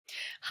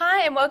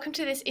Hi and welcome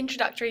to this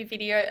introductory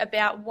video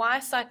about why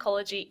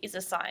psychology is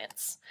a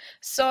science.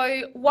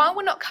 So while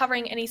we're not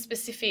covering any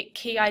specific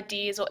key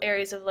ideas or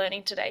areas of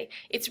learning today,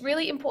 it's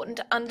really important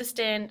to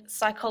understand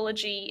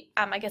psychology,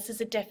 I guess,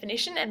 as a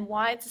definition and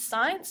why it's a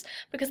science,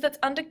 because that's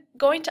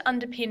going to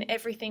underpin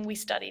everything we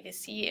study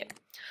this year.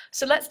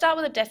 So let's start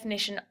with a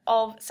definition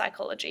of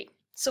psychology.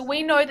 So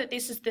we know that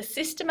this is the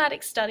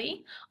systematic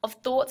study of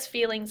thoughts,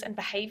 feelings, and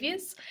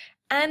behaviors,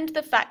 and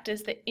the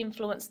factors that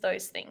influence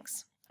those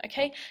things.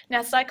 Okay,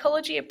 now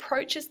psychology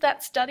approaches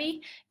that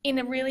study in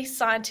a really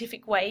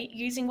scientific way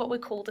using what we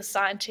call the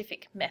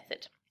scientific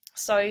method.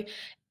 So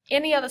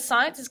any other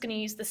science is going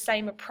to use the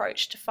same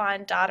approach to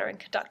find data and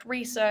conduct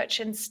research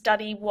and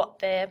study what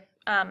they're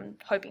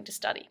hoping to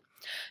study.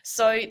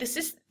 So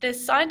the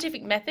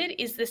scientific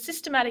method is the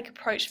systematic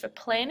approach for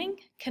planning,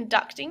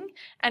 conducting,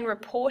 and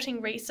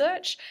reporting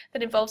research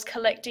that involves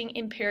collecting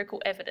empirical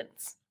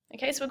evidence.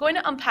 Okay, so we're going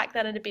to unpack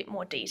that in a bit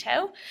more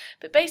detail,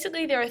 but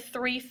basically there are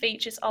three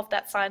features of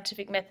that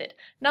scientific method.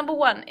 Number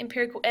one,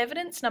 empirical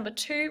evidence. Number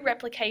two,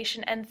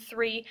 replication. And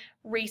three,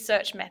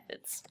 research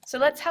methods. So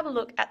let's have a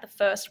look at the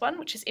first one,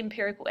 which is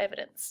empirical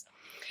evidence.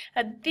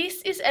 Now,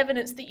 this is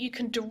evidence that you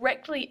can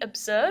directly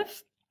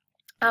observe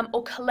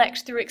or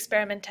collect through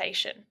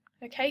experimentation.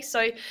 Okay,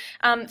 so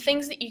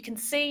things that you can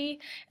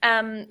see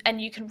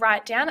and you can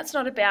write down. It's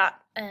not about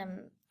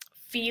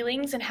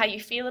feelings and how you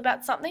feel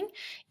about something.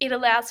 It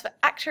allows for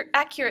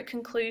accurate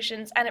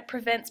conclusions and it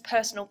prevents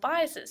personal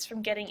biases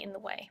from getting in the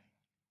way.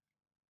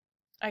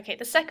 Okay,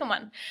 the second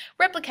one,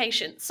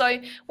 replication.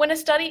 So when a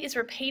study is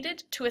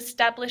repeated to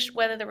establish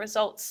whether the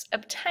results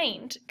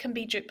obtained can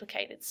be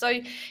duplicated.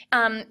 So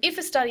if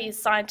a study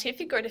is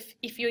scientific, or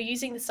if you're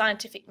using the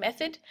scientific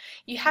method,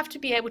 you have to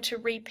be able to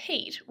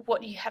repeat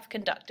what you have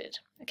conducted.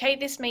 Okay,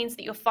 this means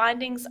that your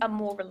findings are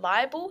more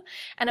reliable,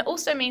 and it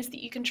also means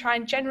that you can try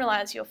and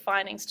generalize your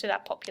findings to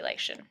that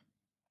population.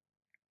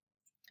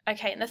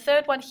 Okay, and the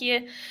third one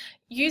here,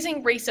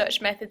 using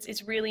research methods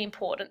is really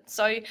important.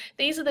 So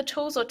these are the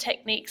tools or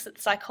techniques that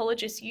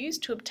psychologists use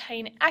to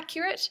obtain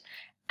accurate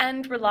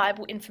and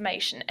reliable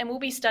information, and we'll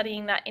be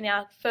studying that in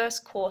our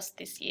first course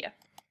this year.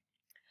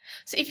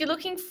 So if you're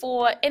looking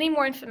for any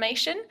more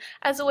information,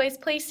 as always,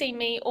 please see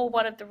me or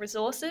one of the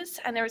resources,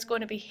 and there is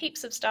going to be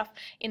heaps of stuff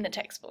in the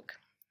textbook.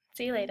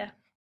 See you later.